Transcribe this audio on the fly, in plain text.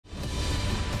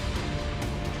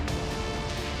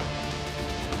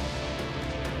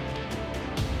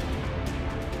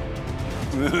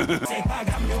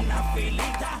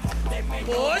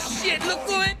Oh shit, look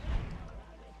at it!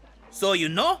 So you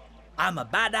know, I'm a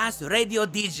badass radio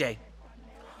DJ.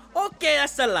 Okay,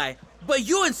 that's a lie, but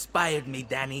you inspired me,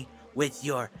 Danny, with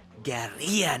your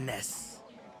guerrilla-ness.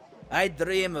 I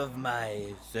dream of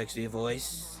my sexy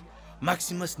voice,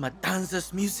 Maximus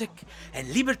Matanza's music, and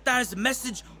Libertad's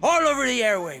message all over the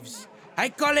airwaves. I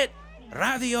call it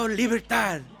Radio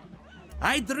Libertad.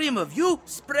 I dream of you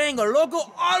spraying a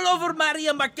logo all over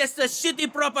Maria Marquesa's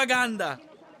shitty propaganda.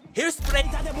 Here's spray.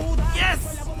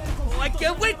 Yes! Oh, I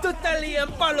can't wait to tell Lee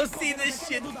and Paulo see this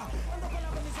shit.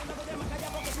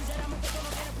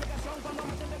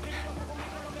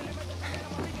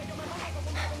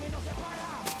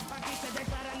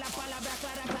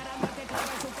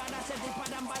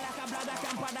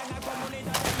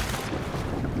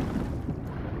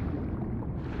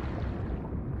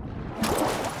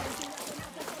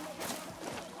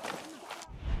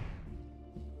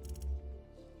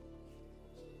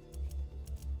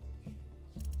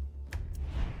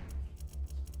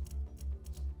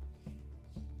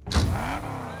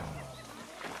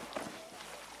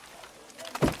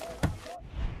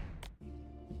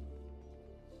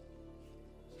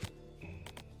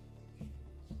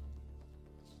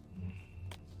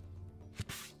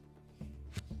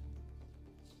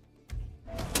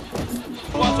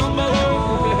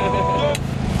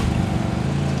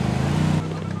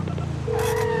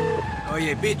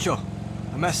 Oye, bicho,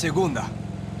 I'm at segunda.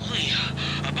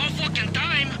 About fucking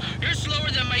time. You're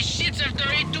slower than my shits after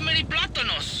I ate too many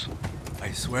plátanos.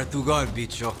 I swear to God,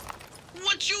 bicho.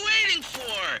 What you waiting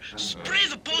for? Spray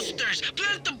the posters,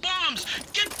 plant the bombs,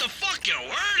 get the fucking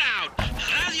word out.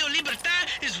 Radio Libertad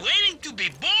is waiting to be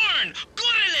born.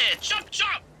 Córrele, chop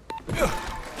chop.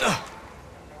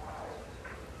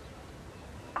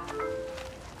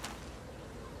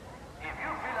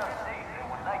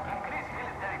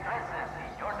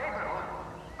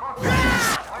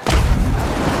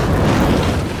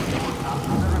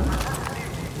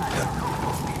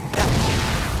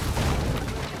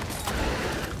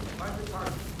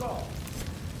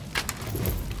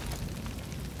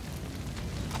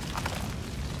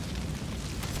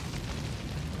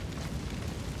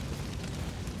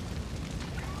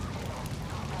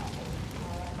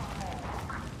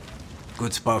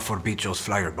 Good spot for Bicho's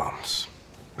flyer bombs.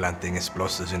 Planting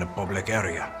explosives in a public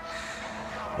area.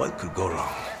 What could go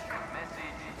wrong?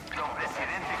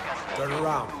 Turn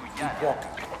around. Keep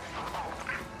walking.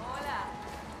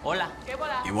 Hola.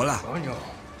 Y voilà. Coño.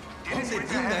 ¿Dónde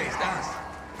linda estás?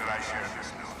 That I share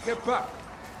this news. Get back.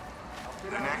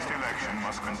 The next election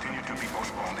must continue to be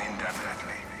postponed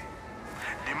indefinitely.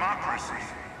 Democracy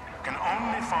can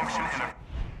only function in a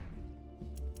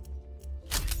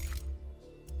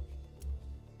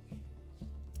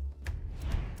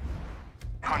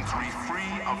country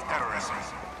free of terrorism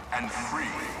and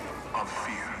free of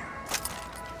fear.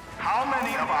 How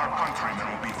many of our countrymen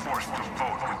will be forced to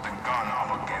vote with the gun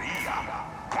of a guerrilla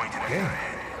pointed at their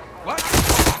head? What?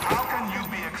 How can you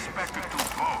be expected to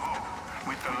vote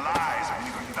with the lies of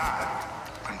Libertad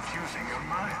confusing your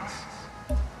minds?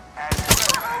 As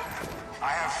president,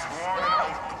 I have sworn an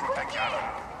oath to protect Yara,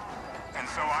 and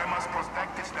so I must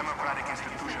protect its democratic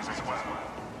institutions as well.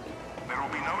 There will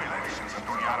be no elections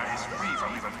until Yara is free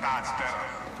from Libertad's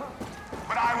terror.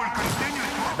 But I will continue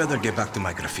to... I better get back to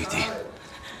my graffiti. If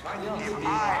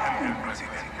I am El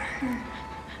Presidente,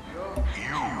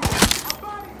 you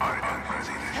are El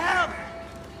Presidente. Help!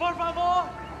 Por favor!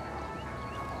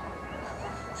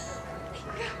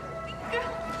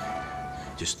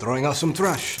 Just throwing out some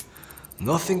trash.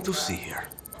 Nothing to see here.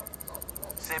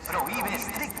 Se prohíbe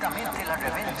estrictamente la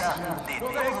reventa de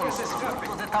todos los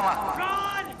productos de tabaco.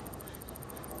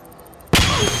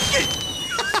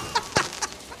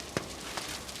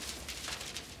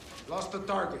 Lost the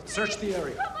target. Search the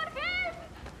area.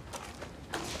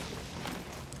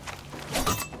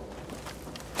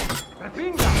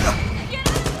 ¡Repinga! Get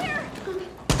out of here!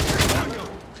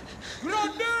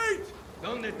 ¡Grenade!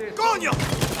 ¿Dónde te... ¡Coño!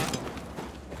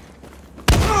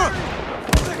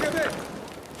 ¡Déjeme!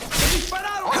 ¡Me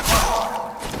dispararon!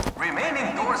 Remain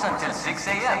indoors until 6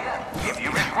 a.m. If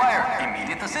you require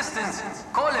immediate assistance,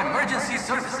 call emergency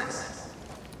services.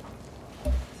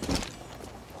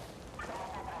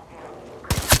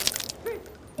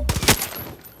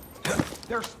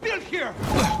 They're still here!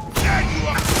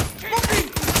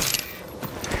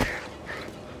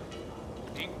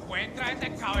 Encuentra ese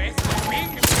cabeza,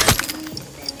 pinche.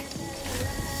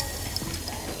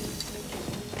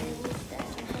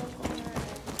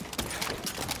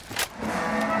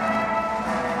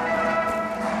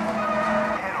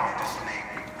 Head off the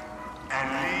snake and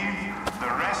leave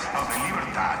the rest of the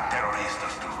Libertad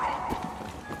terroristas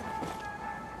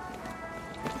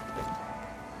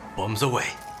Bombs away.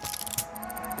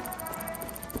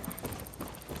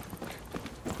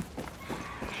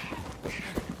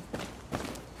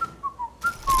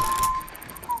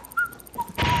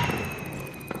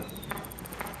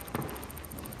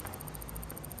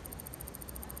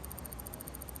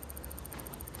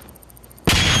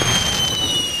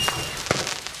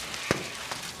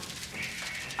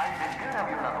 Al a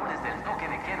violadores del toque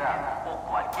de queda o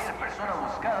cualquier persona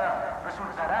buscada,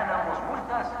 resultarán ambos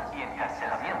multas y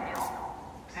encarcelamiento.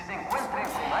 Si se encuentren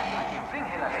con alguien que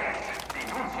infringe la ley,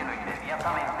 denúncielo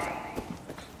inmediatamente.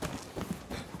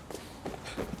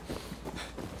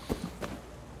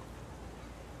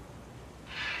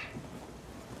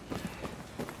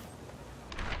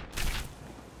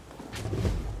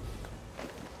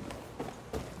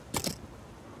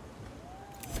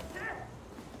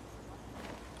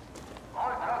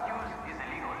 All drug use is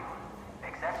illegal.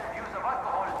 Excessive use of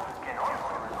alcohol can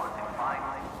also result in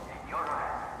fines and your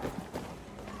arrest.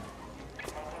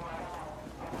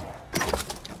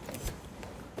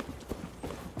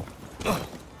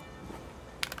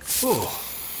 Oh,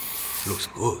 looks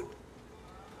good.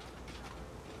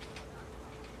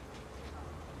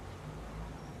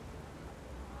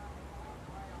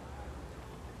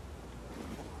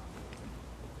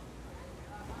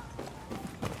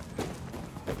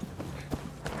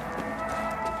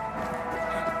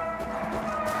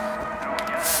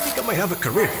 I think I might have a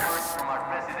career here. From our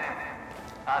president,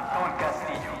 Anton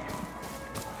Castillo.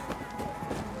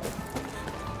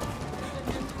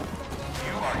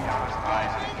 You are Yara's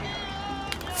eyes.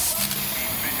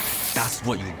 That's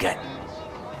what you get.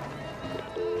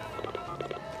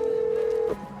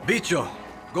 Bicho,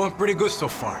 going pretty good so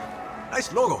far.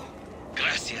 Nice logo.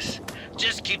 Gracias.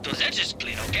 Just keep those edges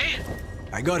clean, okay?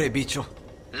 I got it, Bicho.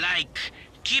 Like,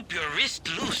 keep your wrist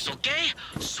loose, okay?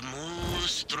 Smooth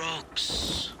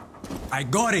strokes. I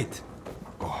got it.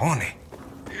 Cojones.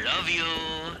 Love you.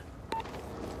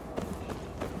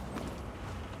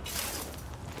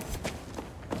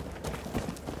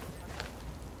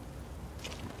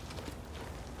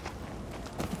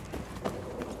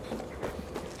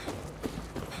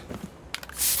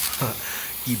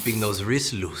 Keeping those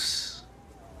wrists loose.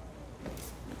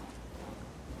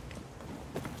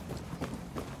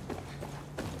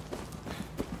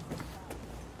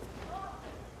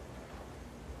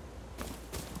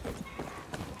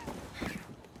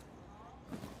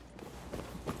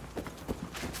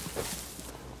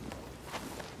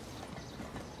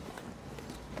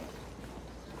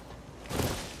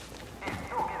 El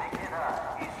toque de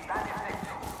queda está en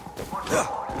efecto. Por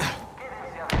favor,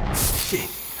 quédense adentro. Shit.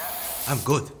 I'm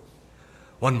good.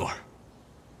 One more.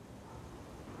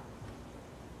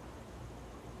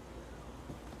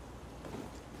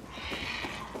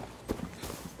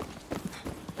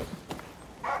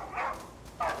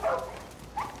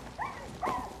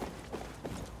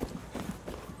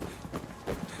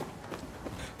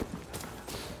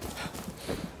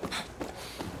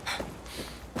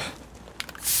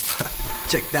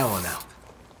 Check that one out.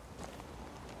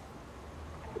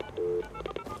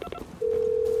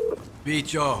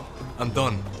 Bicho, I'm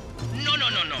done. No,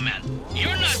 man.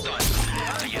 You're not done.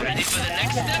 Are you ready for the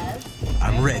next step?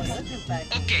 I'm ready.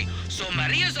 Okay, so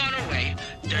Maria's on her way.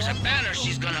 There's a banner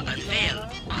she's gonna unveil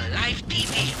on live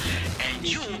TV. And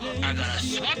you are gonna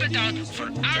swap it out for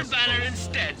our banner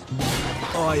instead.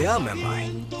 Oh, I am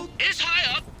I? It's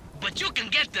high up, but you can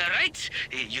get there, right?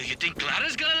 You think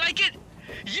Clara's gonna like it?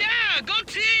 Yeah, go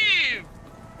team!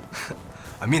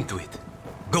 I'm into it.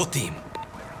 Go team.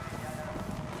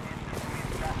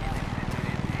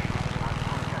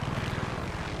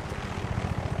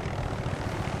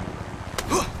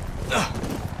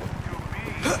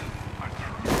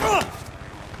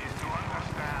 Is to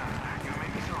understand you may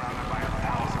be surrounded by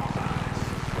 1,000 lies,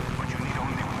 but you need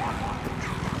only one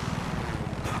truth.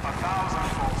 1,000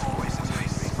 false voices may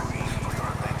scream for your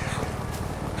attention,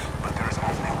 but there is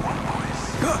only one voice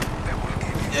that will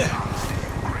give you the honesty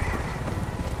you crave.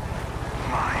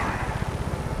 Mine.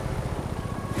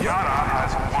 Yara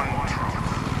has one truth,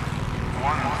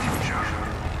 one future,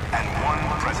 and one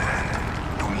president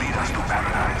to lead us to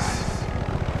paradise.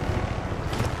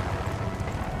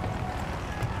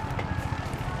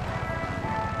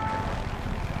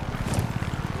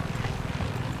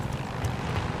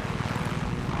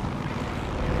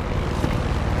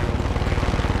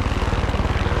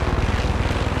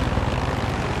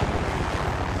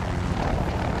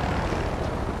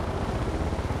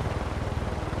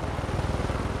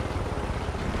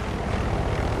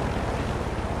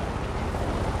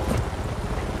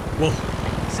 Whoa.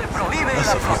 Se prohíbe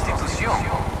la prostitución.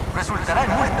 Resultarán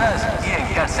multas y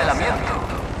encarcelamiento.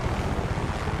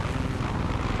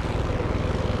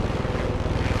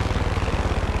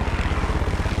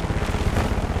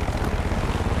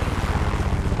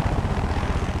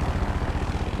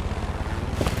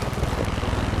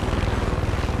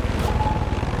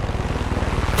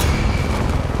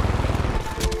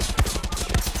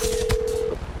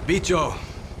 Bicho,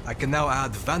 I can now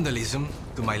add vandalism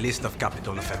to my list of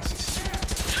capital offenses.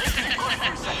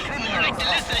 More like the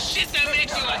list of shit that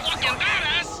makes you a fucking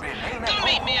badass. Come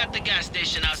meet me at the gas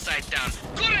station outside town.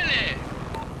 Córrele!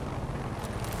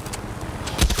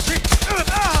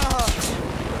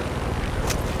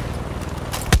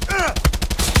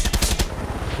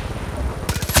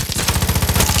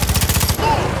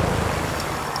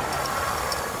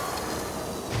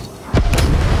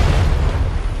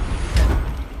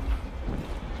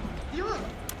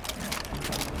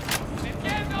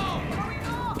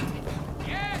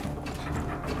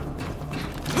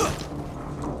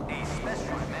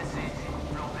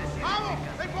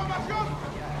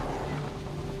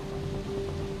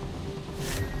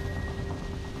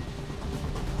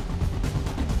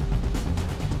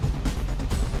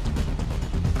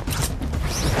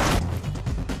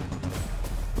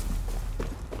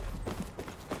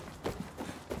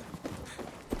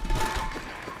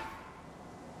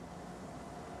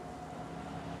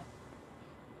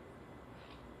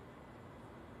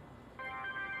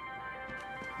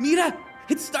 Mira,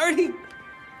 it's starting.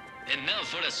 And now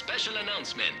for a special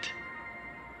announcement.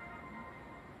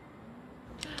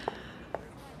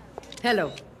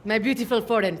 Hello, my beautiful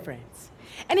foreign friends.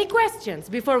 Any questions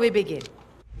before we begin?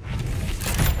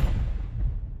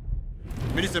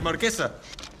 Minister Marquesa,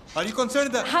 are you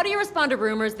concerned that... How do you respond to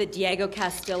rumors that Diego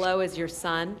Castillo is your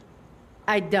son?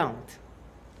 I don't.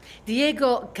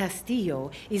 Diego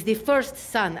Castillo is the first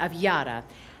son of Yara,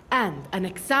 and an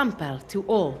example to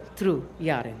all true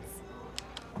Yarans.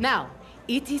 Now,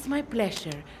 it is my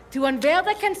pleasure to unveil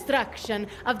the construction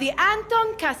of the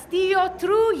Anton Castillo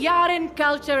True Yaran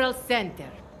Cultural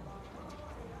Center.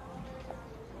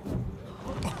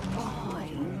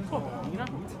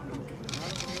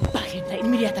 Bájenla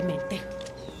inmediatamente.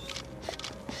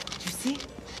 You see?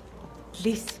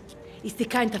 This is the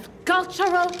kind of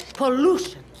cultural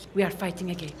pollution we are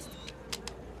fighting against.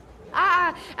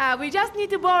 We just need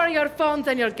to borrow your phones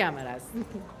and your cameras.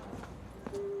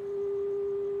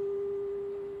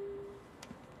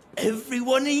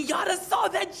 Everyone in Yara saw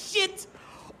that shit.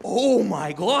 Oh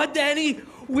my god, Danny.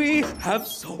 We have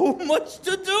so much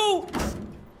to do.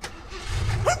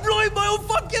 I'm blowing my own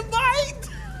fucking mind.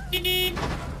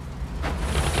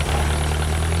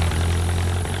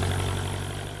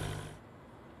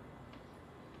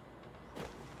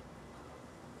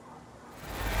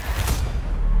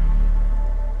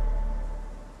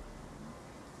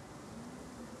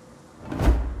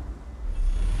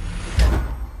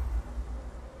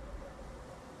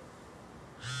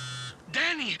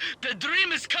 Danny, the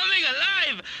dream is coming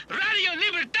alive! Radio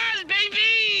Libertad,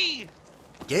 baby!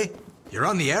 ¿Qué? You're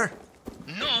on the air?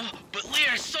 No, but we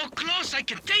are so close I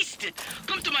can taste it.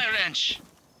 Come to my ranch.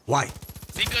 Why?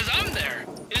 Because I'm there.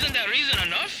 Isn't that reason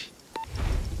enough?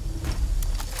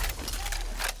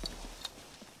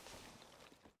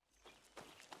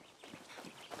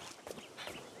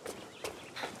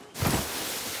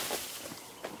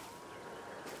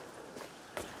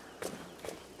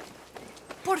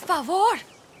 Por favor,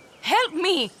 help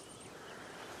me!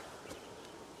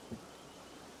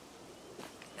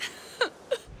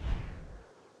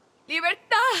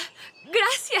 Libertad!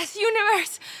 Gracias,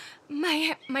 universe!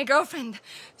 My girlfriend.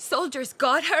 Soldiers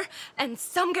got her, and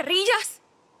some guerrillas.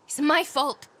 It's my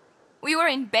fault. We were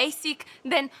in basic,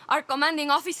 then our commanding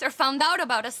officer found out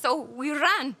about us, so we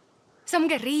ran. Some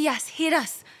guerrillas hit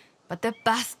us, but the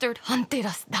bastard hunted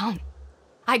us down.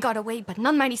 I got away, but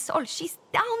not Marisol. She's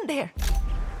down there.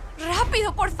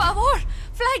 Rápido, por favor!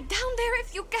 Fly down there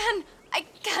if you can. I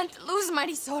can't lose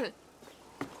Marisol.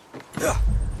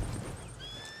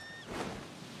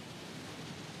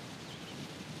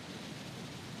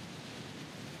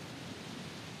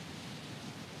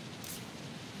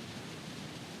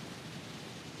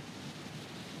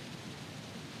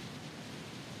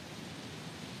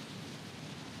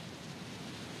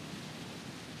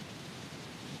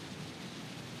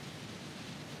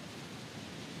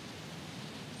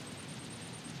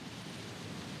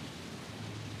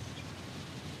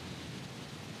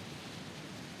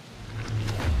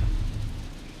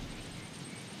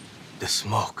 The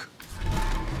smoke.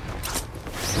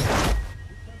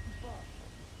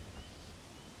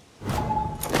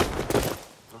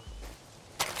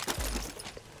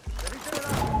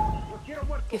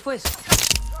 ¿Qué fue eso?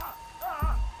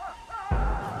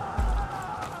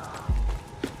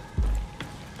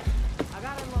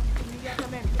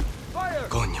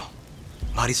 Coño.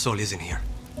 Marisol isn't here.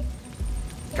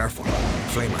 Careful.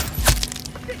 Flamer.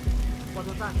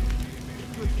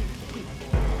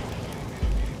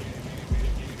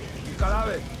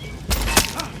 Cadáver.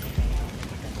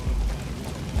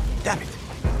 Damn it.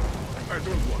 I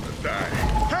don't want to die.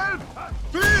 Help!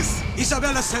 Please!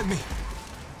 Isabella sent me.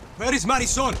 Where is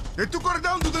Marisol? They took her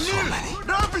down to the So Nil! many.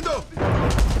 Rapido!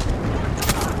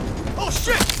 Oh,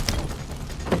 shit!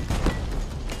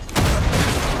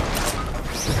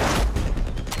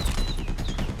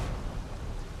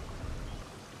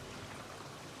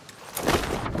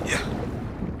 Yeah.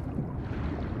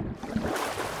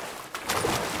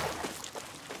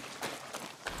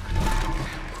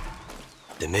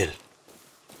 The mill.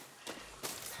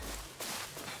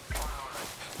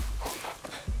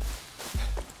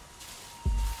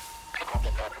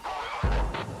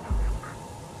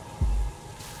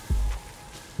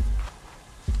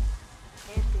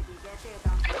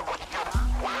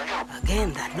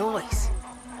 Again, that noise.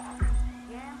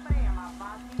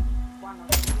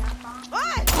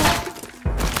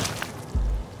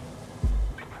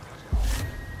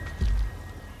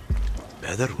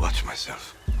 Better watch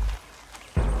myself.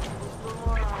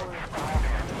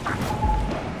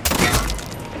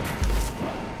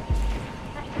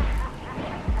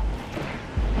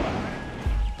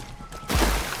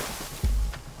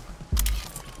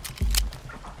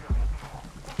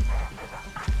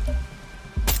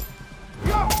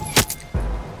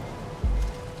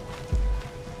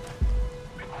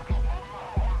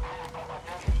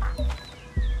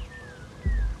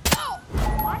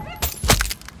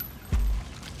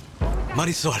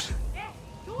 Marisol.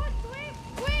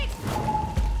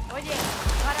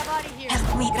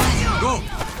 Help me, gracias. Go!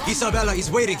 Isabella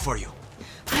is waiting for you.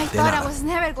 I thought I was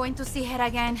never going to see her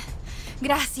again.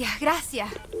 Gracias, gracias.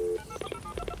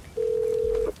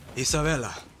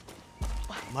 Isabella.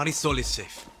 Marisol is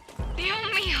safe. Dios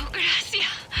mío, gracias.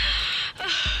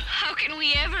 How can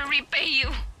we ever repay you?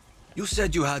 You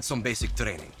said you had some basic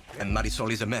training, and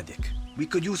Marisol is a medic. We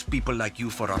could use people like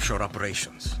you for offshore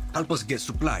operations. Help us get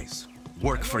supplies.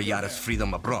 Work for Yara's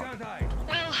freedom abroad.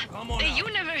 Well, the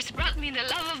universe brought me the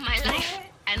love of my life,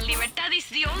 and Libertad is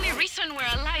the only reason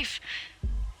we're alive.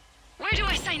 Where do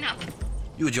I sign up?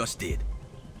 You just did.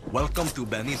 Welcome to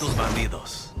Benito's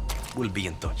Bandidos. We'll be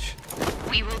in touch.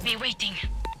 We will be waiting.